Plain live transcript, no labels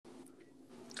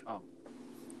Oh.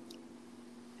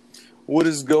 What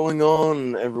is going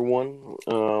on, everyone?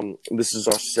 This is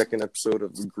our second episode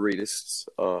of The Greatest.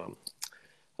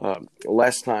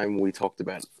 Last time we talked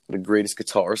about the greatest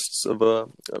guitarists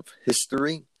of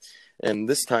history, and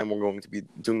this time we're going to be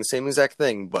doing the same exact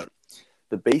thing, but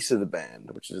the bass of the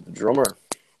band, which is the drummer.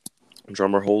 The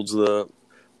drummer holds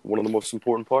one of the most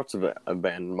important parts of a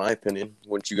band, in my opinion.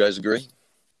 Wouldn't you guys agree?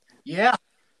 Yeah.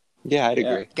 Yeah, I'd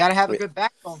agree. Gotta have a good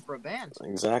backbone for a band.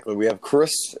 Exactly. We have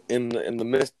Chris in the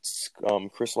midst.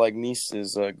 Chris Lagnice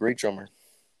is a great drummer.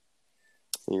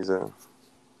 He's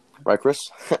right, Chris?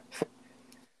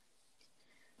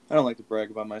 I don't like to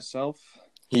brag about myself.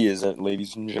 He is,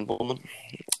 ladies and gentlemen.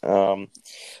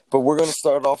 But we're going to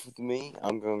start off with me.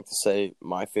 I'm going to say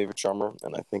my favorite drummer,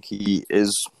 and I think he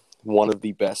is one of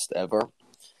the best ever.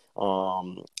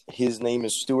 His name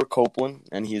is Stuart Copeland,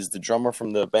 and he is the drummer from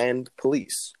the band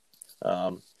Police.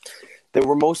 They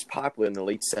were most popular in the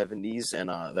late 70s and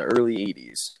the early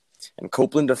 80s. And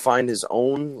Copeland defined his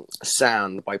own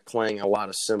sound by playing a lot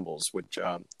of cymbals, which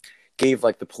gave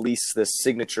the Police this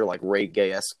signature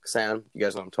reggae-esque sound. You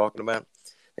guys know what I'm talking about?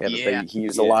 He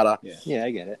used a lot of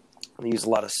I get it. He used a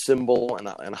lot of cymbal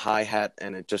and hi-hat,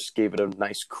 and it just gave it a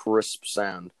nice crisp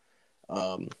sound.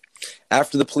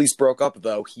 After the Police broke up,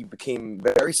 though, he became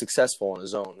very successful on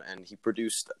his own, and he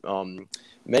produced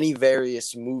many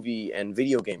various movie and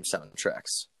video game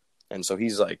soundtracks. And so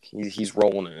he's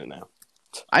rolling in it now.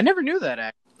 I never knew that,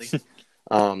 actually.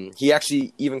 He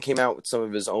actually even came out with some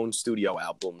of his own studio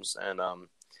albums, and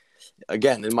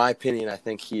again, in my opinion, I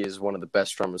think he is one of the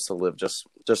best drummers to live. Just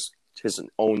his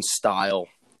own style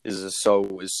is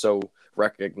so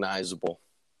recognizable.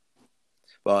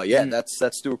 But yeah, that's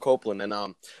Stuart Copeland,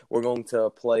 and we're going to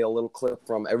play a little clip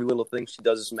from "Every Little Thing She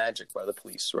Does Is Magic" by the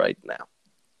Police right now.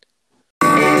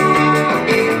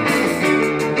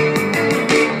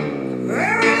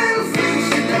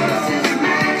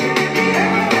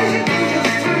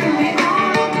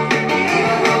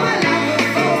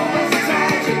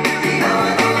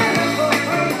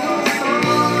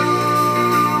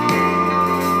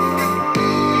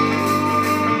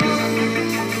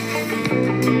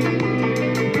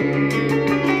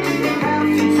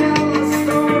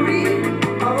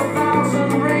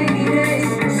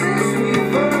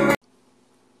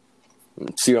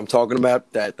 See what I'm talking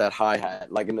about? That hi-hat,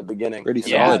 in the beginning. Pretty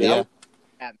solid, yeah.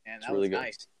 Yeah, man, that really was good.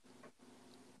 nice.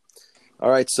 All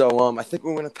right, so I think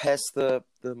we're going to pass the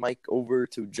mic over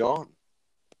to John.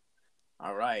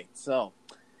 All right, so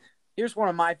here's one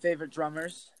of my favorite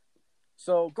drummers.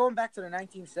 So going back to the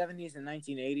 1970s and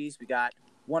 1980s, we got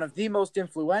one of the most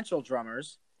influential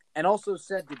drummers, and also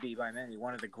said to be by many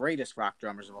one of the greatest rock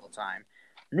drummers of all time,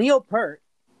 Neil Peart,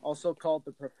 also called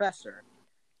the Professor.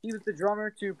 He was the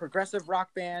drummer to progressive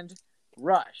rock band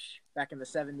Rush back in the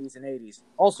 70s and 80s.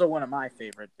 Also one of my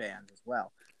favorite bands as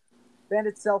well. The band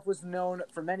itself was known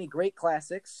for many great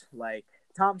classics like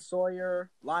Tom Sawyer,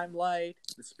 Limelight,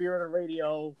 The Spirit of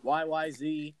Radio,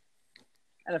 YYZ,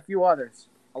 and a few others.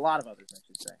 A lot of others, I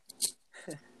should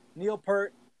say. Neil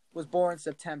Peart was born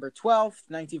September 12th,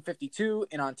 1952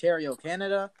 in Ontario,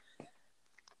 Canada.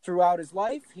 Throughout his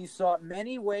life, he sought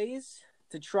many ways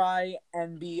to try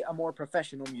and be a more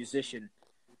professional musician.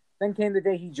 Then came the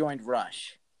day he joined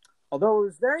Rush. Although it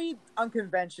was very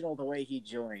unconventional the way he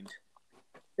joined.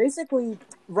 Basically,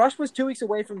 Rush was 2 weeks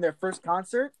away from their first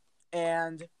concert,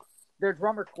 and their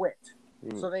drummer quit.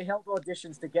 So they held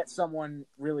auditions to get someone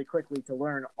really quickly to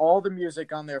learn all the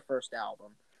music on their first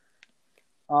album.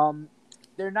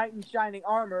 Their knight in shining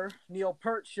armor, Neil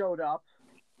Peart, showed up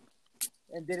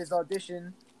and did his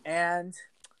audition, and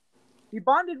he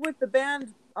bonded with the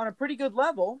band on a pretty good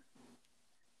level,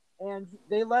 and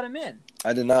they let him in.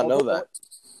 I did not know that.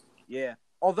 Yeah.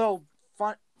 Although,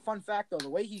 fun fact, though, the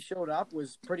way he showed up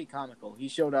was pretty comical. He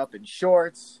showed up in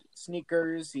shorts,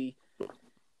 sneakers. He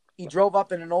drove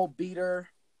up in an old beater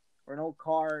or an old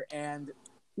car, and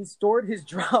he stored his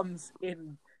drums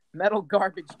in metal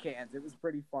garbage cans. It was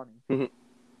pretty funny.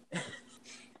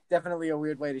 Definitely a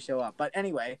weird way to show up. But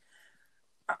anyway,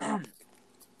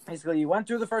 basically, he went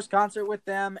through the first concert with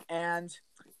them, and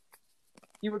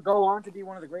he would go on to be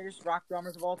one of the greatest rock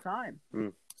drummers of all time.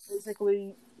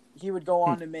 Basically, he would go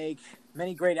on to make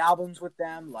many great albums with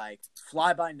them, like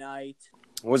Fly By Night.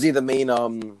 Was he the main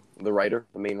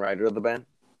main writer of the band?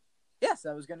 Yes,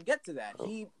 I was going to get to that.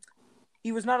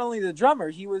 He was not only the drummer,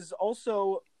 he was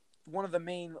also one of the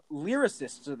main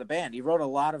lyricists of the band. He wrote a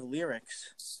lot of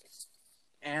lyrics,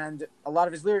 and a lot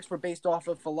of his lyrics were based off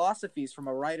of philosophies from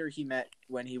a writer he met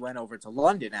when he went over to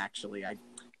London, actually. I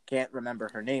can't remember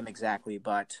her name exactly,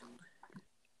 but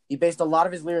he based a lot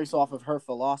of his lyrics off of her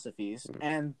philosophies,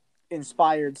 and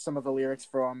inspired some of the lyrics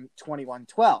from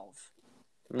 2112.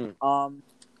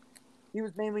 He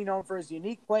was mainly known for his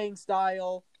unique playing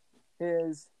style,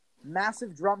 his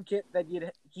massive drum kit that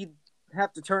he'd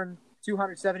have to turn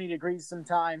 270 degrees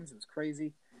sometimes. It was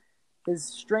crazy. His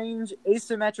strange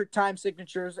asymmetric time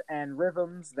signatures and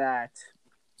rhythms that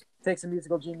takes a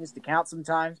musical genius to count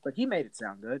sometimes, but he made it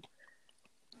sound good.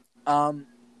 And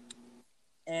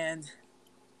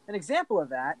an example of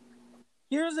that,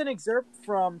 here's an excerpt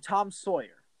from Tom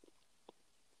Sawyer.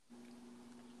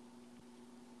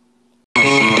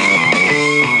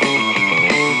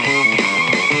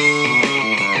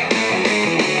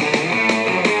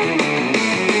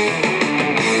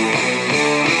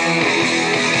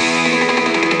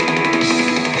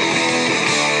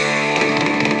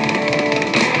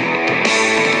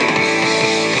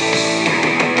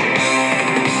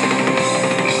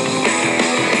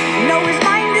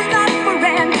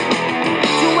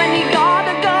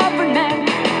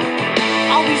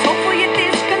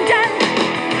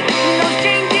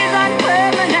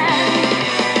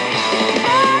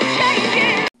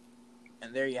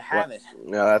 There you have it.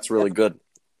 Yeah, that's really good.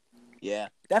 Yeah,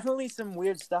 definitely some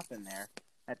weird stuff in there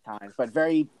at times, but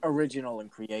very original and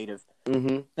creative.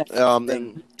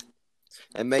 Mm-hmm.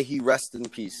 And may he rest in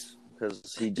peace,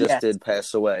 because he just did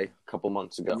pass away a couple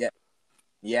months ago. Yeah.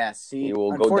 Yes, he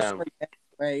will go down. Unfortunately passed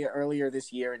away earlier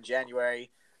this year in January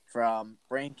from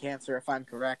brain cancer, if I'm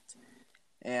correct.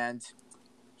 And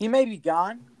he may be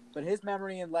gone, but his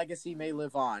memory and legacy may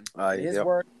live on. His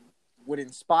work would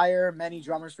inspire many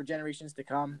drummers for generations to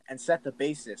come and set the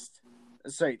basis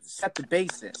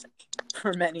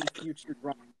for many future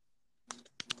drummers.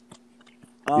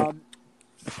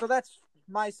 So that's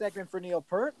my segment for Neil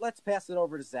Peart. Let's pass it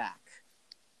over to Zach.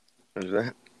 Who's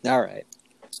that? All right.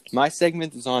 My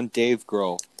segment is on Dave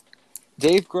Grohl.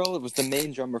 Dave Grohl was the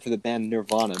main drummer for the band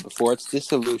Nirvana before its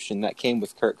dissolution that came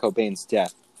with Kurt Cobain's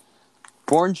death.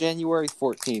 Born January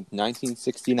 14th,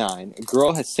 1969,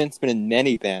 Grohl has since been in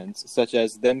many bands, such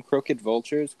as Them Crooked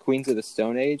Vultures, Queens of the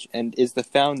Stone Age, and is the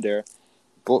founder,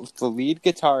 both the lead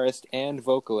guitarist and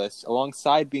vocalist,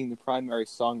 alongside being the primary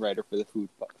songwriter for the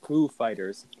Foo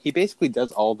Fighters. He basically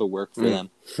does all the work for them.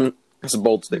 It's a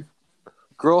bold statement.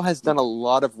 Grohl has done a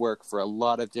lot of work for a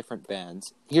lot of different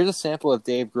bands. Here's a sample of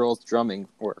Dave Grohl's drumming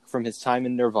work from his time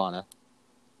in Nirvana.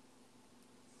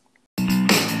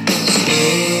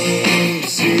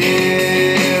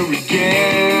 Here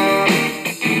again,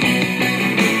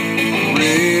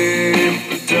 rip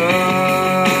the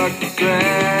dark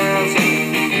grass.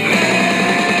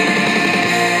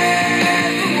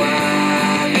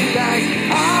 Everyone likes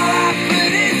all our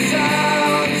pretty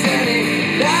songs, and he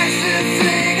likes to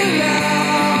sing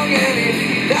along, and he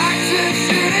likes to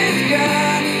shoot his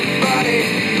gun, but he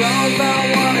knows not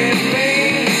what it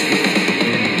means.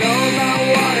 Knows not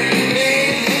what it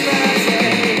means.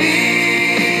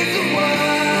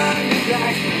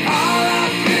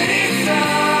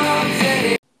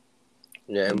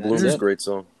 Yeah, and Bloom is a great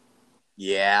song.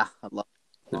 Yeah, I love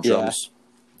the drums.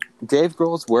 Dave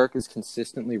Grohl's work is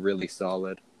consistently really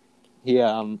solid.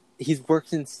 He's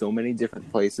worked in so many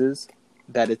different places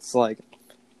that it's like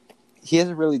he has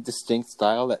a really distinct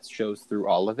style that shows through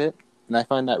all of it, and I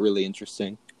find that really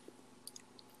interesting.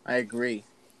 I agree.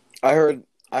 I heard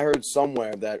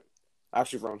somewhere that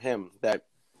actually from him that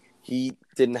he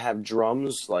didn't have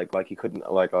drums, like he couldn't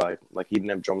he didn't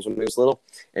have drums when he was little,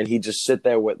 and he'd just sit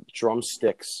there with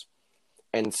drumsticks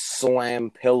and slam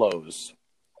pillows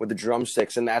with the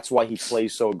drumsticks, and that's why he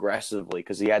plays so aggressively,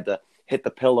 because he had to hit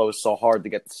the pillows so hard to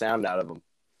get the sound out of them.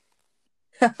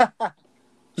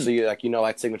 So you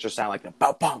that signature sound, like the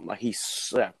bum bum, like he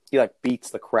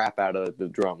beats the crap out of the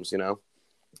drums,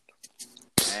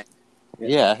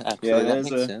 Yeah, absolutely. Yeah, that is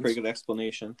makes a sense. pretty good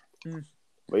explanation.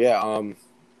 But yeah,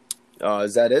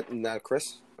 is that it? And that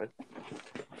Chris? Right?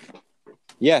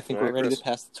 Yeah, I think All we're right, ready Chris. to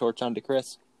pass the torch on to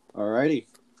Chris. Alrighty.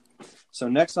 So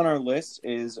next on our list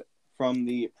is from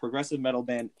the progressive metal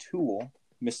band Tool,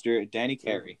 Mr. Danny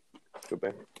Carey. Good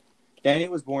band. Danny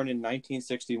was born in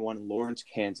 1961 in Lawrence,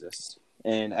 Kansas.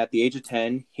 And at the age of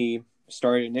 10, he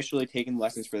started initially taking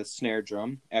lessons for the snare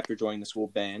drum after joining the school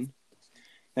band.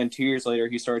 Then 2 years later,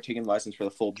 he started taking lessons for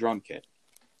the full drum kit.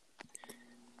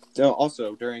 So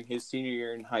also, during his senior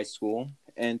year in high school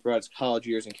and throughout his college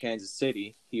years in Kansas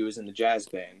City, he was in the jazz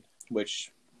band,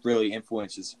 which really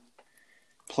influences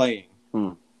playing.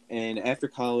 And after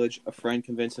college, a friend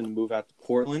convinced him to move out to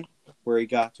Portland, where he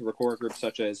got to record groups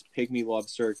such as Pygmy Love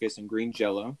Circus and Green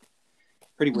Jello.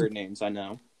 Pretty weird names, I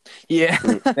know. Yeah.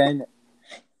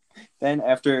 Then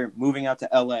after moving out to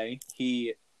LA,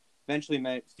 he eventually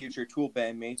met future Tool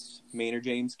bandmates Maynard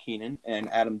James Keenan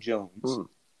and Adam Jones.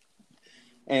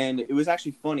 And it was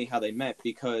actually funny how they met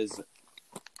because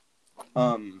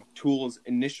Tool's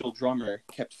initial drummer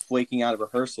kept flaking out of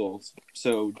rehearsals,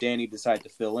 so Danny decided to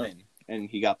fill in, and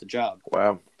he got the job.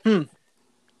 Wow.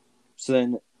 So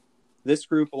then this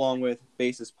group, along with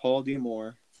bassist Paul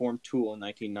D'Amour, formed Tool in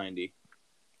 1990.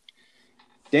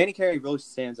 Danny Carey really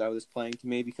stands out with his playing to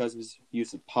me because of his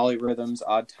use of polyrhythms,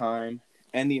 odd time,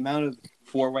 and the amount of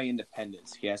four-way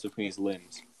independence he has between his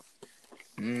limbs.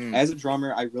 As a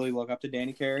drummer, I really look up to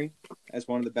Danny Carey as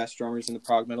one of the best drummers in the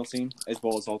prog metal scene, as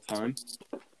well as all time.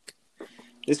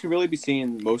 This can really be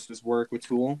seen in most of his work with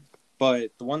Tool,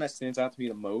 but the one that stands out to me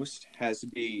the most has to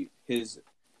be his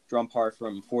drum part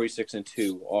from 46 and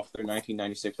 2 off their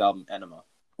 1996 album Enema.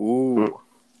 Ooh.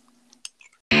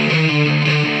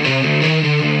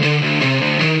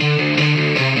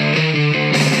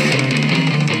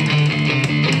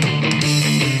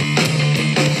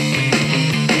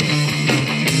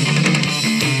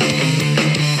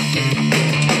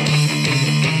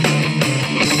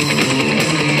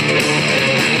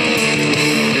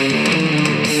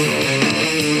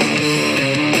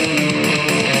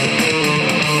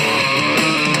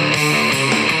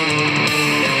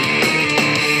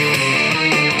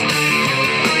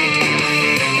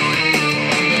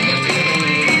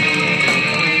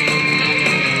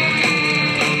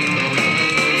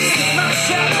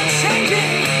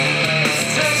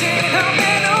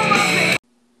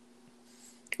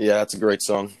 Yeah, that's a great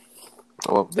song.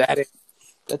 I love that.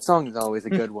 That song is always a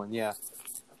good one, yeah.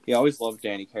 Yeah, I always loved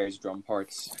Danny Carey's drum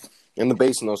parts. And the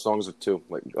bass in those songs are too.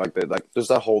 Like there's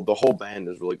the whole band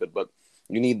is really good, but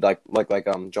you need like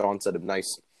John said, a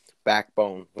nice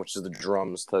backbone, which is the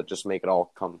drums, to just make it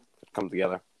all come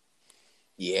together.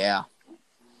 Yeah.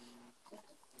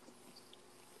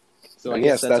 So I And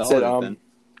guess yes, that's it. all then.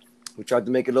 We tried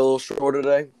to make it a little shorter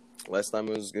today. Last time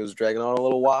it was dragging on a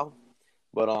little while,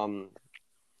 but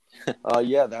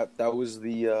yeah, that was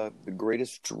the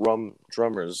greatest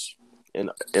drummers in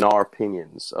our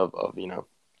opinions of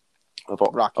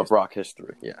rock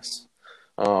history. Yes.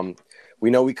 We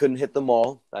know we couldn't hit them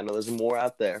all. I know there's more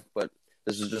out there, but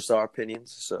this is just our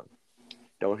opinions, so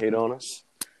don't hate on us.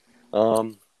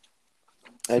 And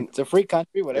It's a free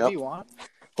country, whatever you want.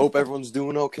 hope everyone's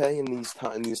doing okay in these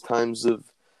times of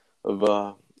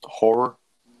horror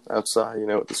outside. You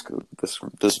know,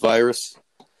 this virus.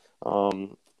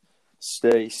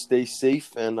 Stay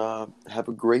safe and have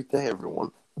a great day,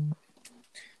 everyone.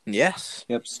 Yes.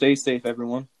 Yep, stay safe,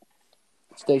 everyone.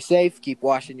 Stay safe. Keep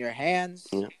washing your hands.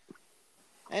 Yeah.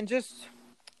 And just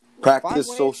Practice find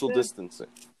ways social to- distancing.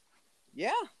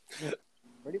 Yeah.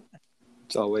 Pretty much.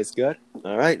 It's always good.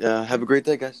 All right. Have a great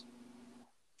day, guys.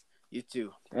 You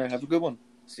too. All right, have a good one.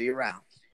 See you around.